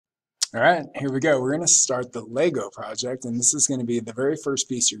All right, here we go. We're going to start the Lego project, and this is going to be the very first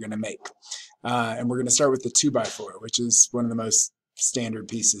piece you're going to make. And we're going to start with the 2x4, which is one of the most standard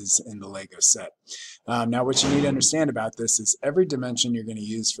pieces in the Lego set. Now, what you need to understand about this is every dimension you're going to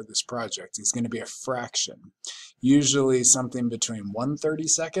use for this project is going to be a fraction, usually something between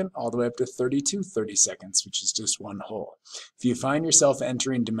 1/32 all the way up to 32/32, which is just one whole. If you find yourself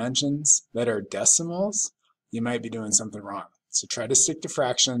entering dimensions that are decimals, you might be doing something wrong. So try to stick to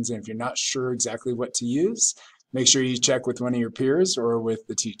fractions, and if you're not sure exactly what to use, make sure you check with one of your peers or with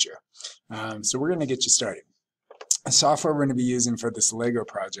the teacher. So we're going to get you started. The software we're going to be using for this Lego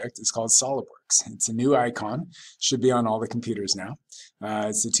project is called SolidWorks. It's a new icon, should be on all the computers now.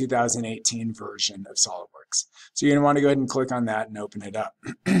 It's the 2018 version of SolidWorks. So you're going to want to go ahead and click on that and open it up.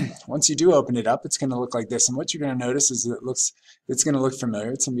 Once you do open it up, it's going to look like this, and what you're going to notice is that it's going to look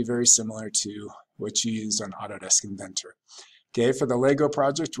familiar. It's going to be very similar to what you used on Autodesk Inventor. Okay, for the Lego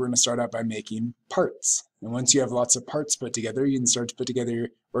project, we're going to start out by making parts. And once you have lots of parts put together, you can start to put together,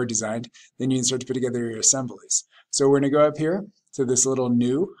 or designed, then you can start to put together your assemblies. So we're going to go up here to this little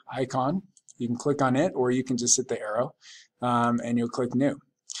new icon. You can click on it, or you can just hit the arrow, and you'll click new.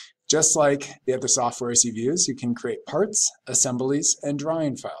 Just like the other softwares you've used, you can create parts, assemblies, and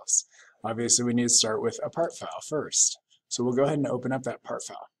drawing files. Obviously, we need to start with a part file first. So we'll go ahead and open up that part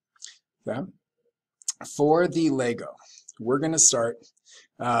file. Okay. For the Lego, we're going to start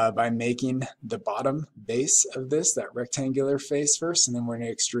by making the bottom base of this, that rectangular face first, and then we're going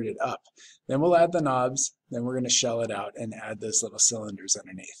to extrude it up. Then we'll add the knobs, then we're going to shell it out and add those little cylinders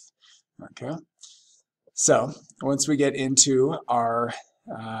underneath. Okay. So once we get into our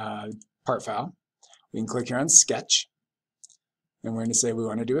part file, we can click here on Sketch, and we're going to say we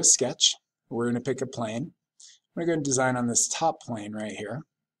want to do a sketch. We're going to pick a plane. I'm going to go and design on this top plane right here,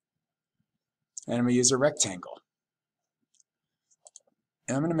 and I'm going to use a rectangle.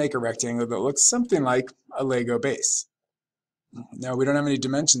 And I'm going to make a rectangle that looks something like a Lego base. Now, we don't have any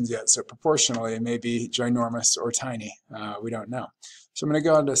dimensions yet, so proportionally it may be ginormous or tiny. We don't know. So I'm going to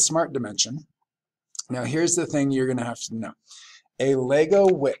go into Smart Dimension. Now, here's the thing you're going to have to know. A Lego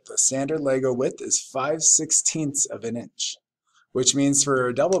width, a standard Lego width, is 5/16 of an inch, which means for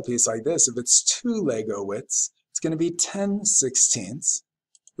a double piece like this, if it's two Lego widths, it's going to be 10/16,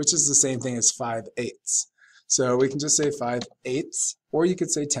 which is the same thing as 5/8. So we can just say 5/8, or you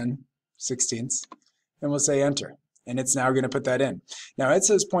could say 10/16, and we'll say enter. And it's now going to put that in. Now it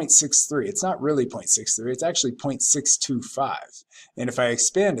says 0.63. It's not really 0.63. It's actually 0.625. And if I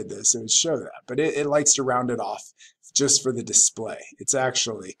expanded this, it would show that. But it likes to round it off just for the display. It's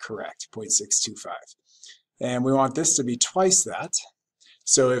actually correct, 0.625. And we want this to be twice that.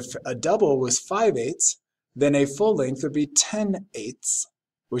 So if a double was 5/8, then a full length would be 10/8,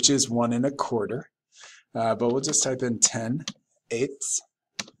 which is 1 1/4. But we'll just type in 10/8,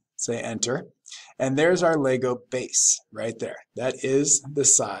 say enter, and there's our Lego base right there. That is the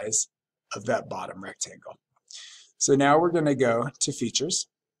size of that bottom rectangle. So now we're going to go to features,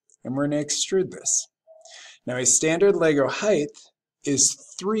 and we're going to extrude this. Now a standard Lego height is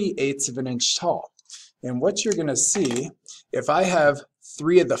 3/8 of an inch tall, and what you're going to see, if I have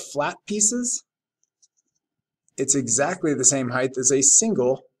 3 of the flat pieces, it's exactly the same height as a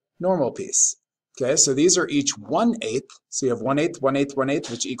single normal piece. Okay, so these are each 1/8, so you have 1/8, 1/8, 1/8,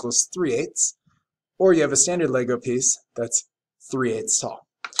 which equals 3/8, or you have a standard Lego piece that's 3/8 tall.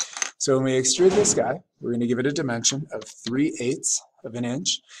 So when we extrude this guy, we're going to give it a dimension of 3/8 of an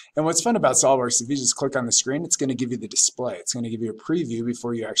inch. And what's fun about SolidWorks, if you just click on the screen, it's going to give you the display. It's going to give you a preview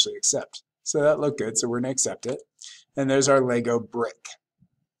before you actually accept. So that looked good, so we're going to accept it. And there's our Lego brick.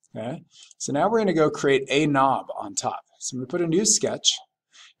 Okay, so now we're going to go create a knob on top. So I'm going to put a new sketch.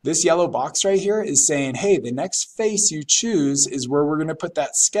 This yellow box right here is saying, hey, the next face you choose is where we're going to put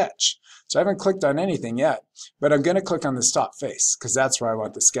that sketch. So I haven't clicked on anything yet, but I'm going to click on this top face because that's where I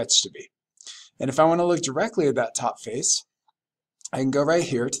want the sketch to be. And if I want to look directly at that top face, I can go right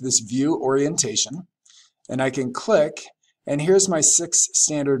here to this view orientation, and I can click, and here's my 6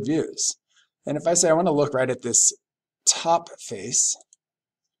 standard views. And if I say I want to look right at this top face,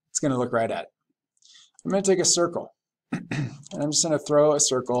 it's going to look right at it. I'm going to take a circle. And I'm just going to throw a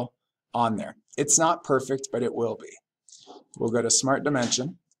circle on there. It's not perfect, but it will be. We'll go to Smart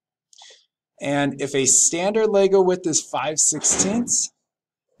Dimension. And if a standard Lego width is 5/16,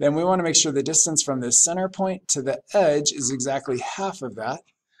 then we want to make sure the distance from the center point to the edge is exactly half of that,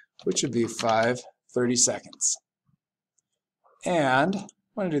 which would be 5/32. And I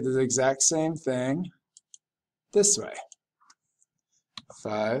want to do the exact same thing this way.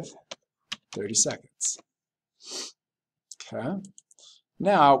 5/32. Okay.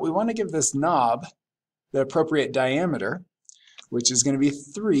 Now we want to give this knob the appropriate diameter, which is going to be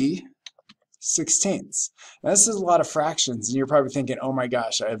 3 3/16. Now this is a lot of fractions, and you're probably thinking, oh my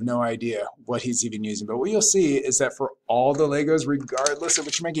gosh, I have no idea what he's even using. But what you'll see is that for all the Legos, regardless of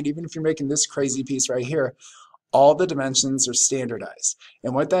what you're making, even if you're making this crazy piece right here, all the dimensions are standardized.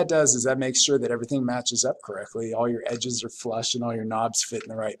 And what that does is that makes sure that everything matches up correctly. All your edges are flush and all your knobs fit in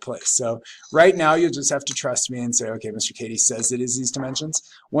the right place. So right now you'll just have to trust me and say, okay, Mr. Katie says it is these dimensions.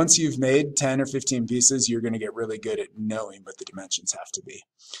 Once you've made 10 or 15 pieces, you're going to get really good at knowing what the dimensions have to be.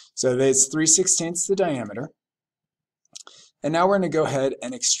 So that's 3/16 the diameter. And now we're going to go ahead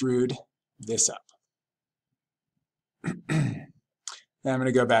and extrude this up. And I'm going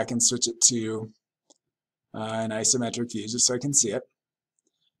to go back and switch it to an isometric view just so I can see it.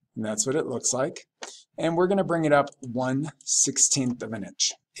 And that's what it looks like. And we're going to bring it up 1/16 of an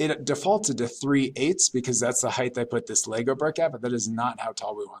inch. It defaulted to 3/8 because that's the height I put this Lego brick at, but that is not how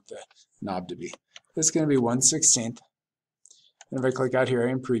tall we want the knob to be. This is going to be 1/16. And if I click out here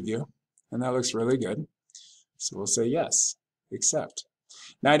in preview, and that looks really good. So we'll say yes, accept.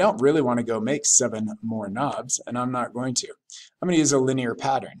 Now I don't really want to go make 7 more knobs, and I'm not going to. I'm going to use a linear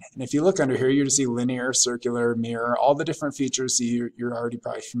pattern. And if you look under here, you're going to see linear, circular, mirror, all the different features that you're already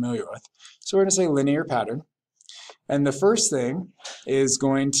probably familiar with. So we're going to say linear pattern. And the first thing is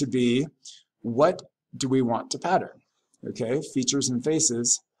going to be, what do we want to pattern? Okay, features and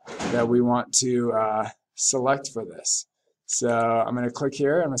faces that we want to select for this. So I'm going to click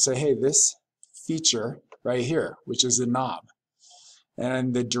here, and I'm going to say, hey, this feature right here, which is a knob.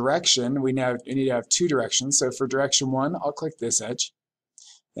 And the direction, we need to have 2 directions. So for direction 1, I'll click this edge.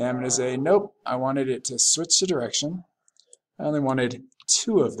 And I'm going to say, nope, I wanted it to switch the direction. I only wanted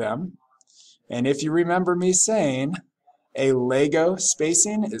 2 of them. And if you remember me saying a Lego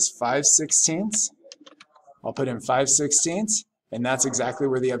spacing is 5/16, I'll put in 5/16, and that's exactly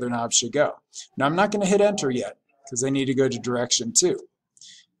where the other knob should go. Now I'm not going to hit enter yet because I need to go to direction 2.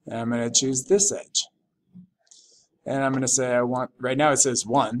 And I'm going to choose this edge. And I'm going to say I want, right now it says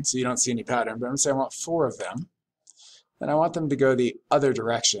 1, so you don't see any pattern, but I'm going to say I want 4 of them. And I want them to go the other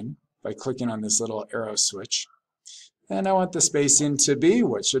direction by clicking on this little arrow switch. And I want the spacing to be,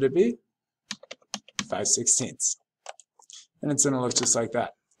 what should it be? 5/16. And it's going to look just like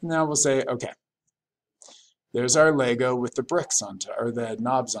that. Now we'll say, okay, there's our Lego with the bricks on top, or the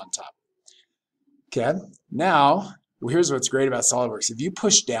knobs on top. Okay, now, well, here's what's great about SolidWorks. If you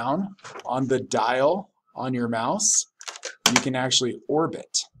push down on the dial on your mouse, you can actually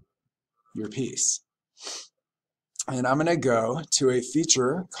orbit your piece. And I'm going to go to a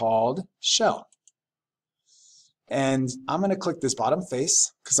feature called shell. And I'm going to click this bottom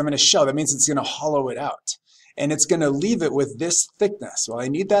face because I'm going to shell. That means it's going to hollow it out. And it's going to leave it with this thickness. Well, I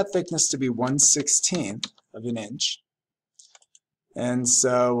need that thickness to be 1/16 of an inch. And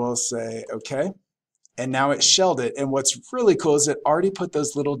so we'll say, okay. And now it shelled it. And what's really cool is it already put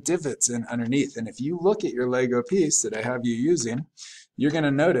those little divots in underneath. And if you look at your Lego piece that I have you using, you're going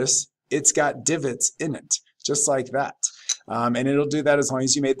to notice it's got divots in it, just like that. And it'll do that as long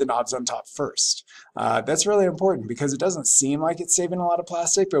as you made the knobs on top first. That's really important because it doesn't seem like it's saving a lot of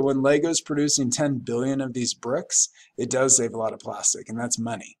plastic, but when Lego's producing 10 billion of these bricks, it does save a lot of plastic, and that's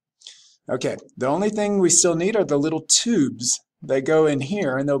money. Okay, the only thing we still need are the little tubes that go in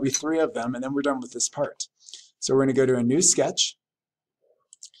here, and there'll be 3 of them, and then we're done with this part. So we're going to go to a new sketch.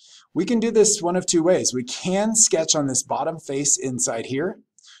 We can do this one of 2 ways. We can sketch on this bottom face inside here,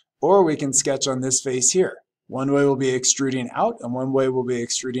 or we can sketch on this face here. One way will be extruding out, and one way will be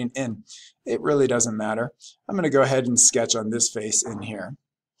extruding in. It really doesn't matter. I'm going to go ahead and sketch on this face in here.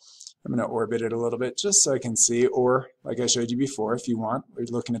 I'm going to orbit it a little bit just so I can see, or like I showed you before, if you want, we're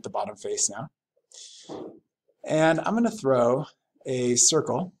looking at the bottom face now. And I'm going to throw a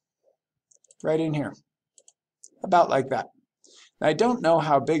circle right in here, about like that. Now, I don't know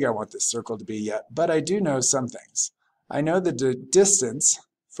how big I want this circle to be yet, but I do know some things. I know that the distance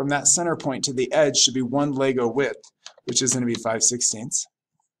from that center point to the edge should be 1 Lego width, which is going to be 5/16.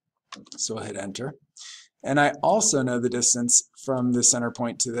 So I'll hit enter. And I also know the distance from the center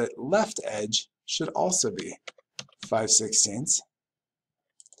point to the left edge should also be 5/16.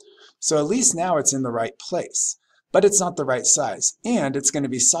 So at least now it's in the right place, but it's not the right size, and it's going to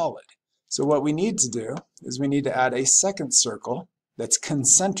be solid. So what we need to do is we need to add a second circle that's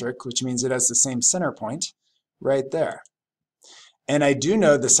concentric, which means it has the same center point right there. And I do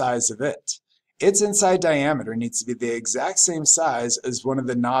know the size of it. Its inside diameter needs to be the exact same size as one of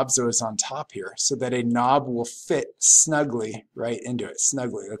the knobs that was on top here, so that a knob will fit snugly right into it.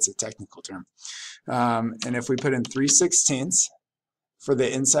 Snugly, that's a technical term. And if we put in 3/16 for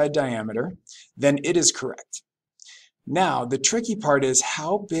the inside diameter, then it is correct. Now, the tricky part is,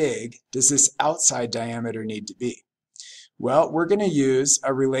 how big does this outside diameter need to be? Well, we're going to use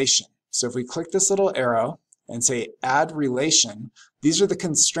a relation. So if we click this little arrow and say add relation, these are the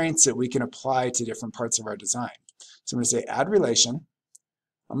constraints that we can apply to different parts of our design. So I'm going to say add relation.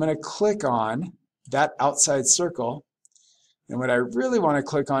 I'm going to click on that outside circle, and what I really want to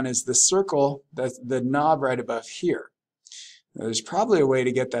click on is the circle, that's the knob right above here. Now, there's probably a way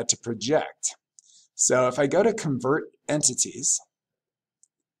to get that to project. So if I go to convert entities,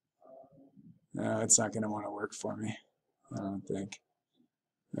 no, it's not going to want to work for me, I don't think.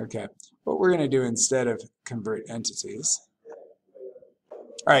 Okay, what we're going to do instead of convert entities,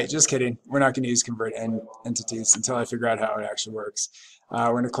 all right, just kidding. We're not going to use convert entities until I figure out how it actually works.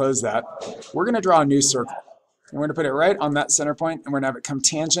 We're going to close that. We're going to draw a new circle. And we're going to put it right on that center point, and we're going to have it come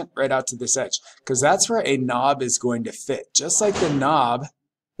tangent right out to this edge, because that's where a knob is going to fit. Just like the knob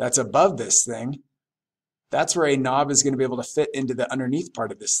that's above this thing, that's where a knob is going to be able to fit into the underneath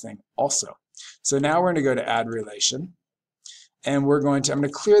part of this thing also. So now we're going to go to add relation. And I'm going to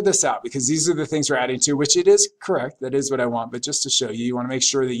clear this out because these are the things we're adding to, which it is correct. That is what I want. But just to show you, you want to make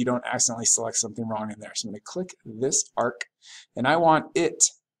sure that you don't accidentally select something wrong in there. So I'm going to click this arc, and I want it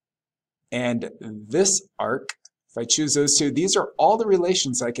and this arc. If I choose those two, these are all the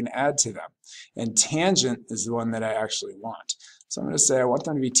relations I can add to them. And tangent is the one that I actually want. So I'm going to say I want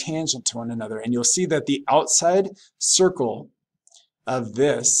them to be tangent to one another. And you'll see that the outside circle of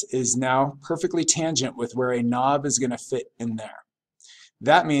this is now perfectly tangent with where a knob is going to fit in there.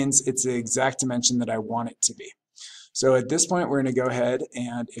 That means it's the exact dimension that I want it to be. So at this point, we're going to go ahead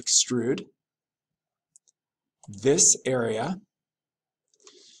and extrude this area.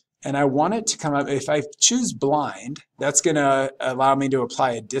 And I want it to come up. If I choose blind, that's going to allow me to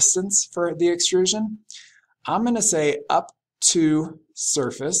apply a distance for the extrusion. I'm going to say up to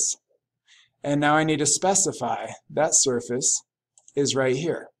surface. And now I need to specify that surface is right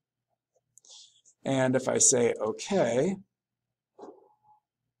here. And if I say OK,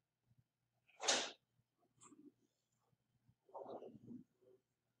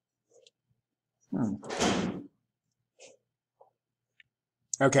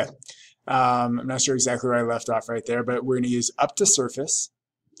 okay, I'm not sure exactly where I left off right there, but we're going to use up to surface.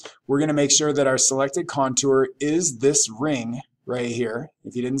 We're going to make sure that our selected contour is this ring right here.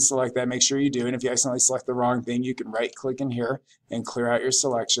 If you didn't select that, make sure you do. And if you accidentally select the wrong thing, you can right click in here and clear out your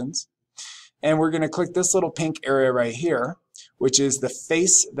selections. And we're going to click this little pink area right here, which is the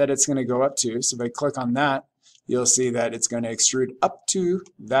face that it's going to go up to. So if I click on that, you'll see that it's going to extrude up to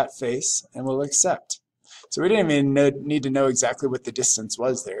that face, and we'll accept. So we didn't even need to know exactly what the distance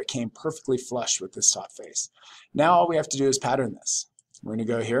was there. It came perfectly flush with this top face. Now all we have to do is pattern this. We're going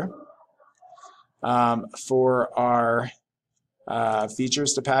to go here. For our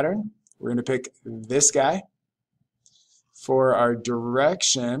features to pattern, we're going to pick this guy. For our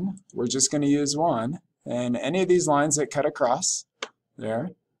direction, we're just going to use one. And any of these lines that cut across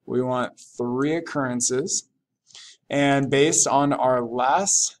there, we want 3 occurrences. And based on our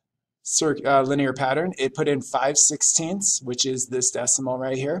last linear pattern, it put in 5/16, which is this decimal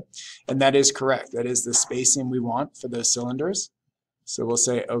right here. And that is correct. That is the spacing we want for those cylinders. So we'll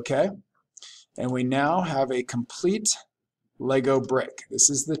say OK. And we now have a complete Lego brick. This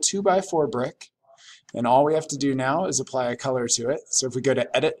is the 2x4 brick. And all we have to do now is apply a color to it. So if we go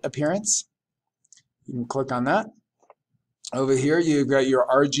to Edit Appearance, you can click on that. Over here, you've got your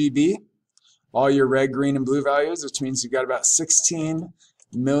RGB, all your red, green, and blue values, which means you've got about 16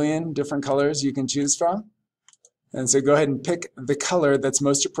 million different colors you can choose from. And so go ahead and pick the color that's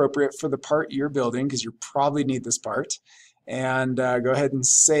most appropriate for the part you're building, because you probably need this part. And go ahead and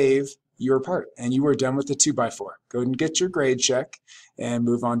save your part. And you are done with the 2x4. Go ahead and get your grade check and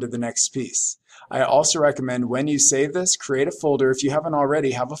move on to the next piece. I also recommend when you save this, create a folder. If you haven't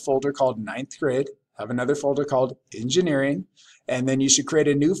already, have a folder called 9th grade, have another folder called engineering, and then you should create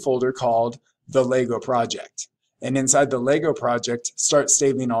a new folder called the Lego project. And inside the Lego project, start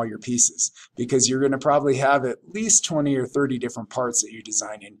saving all your pieces, because you're going to probably have at least 20 or 30 different parts that you're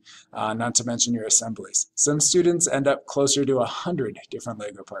designing, not to mention your assemblies. Some students end up closer to 100 different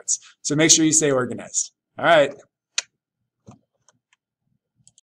Lego parts. So make sure you stay organized. All right.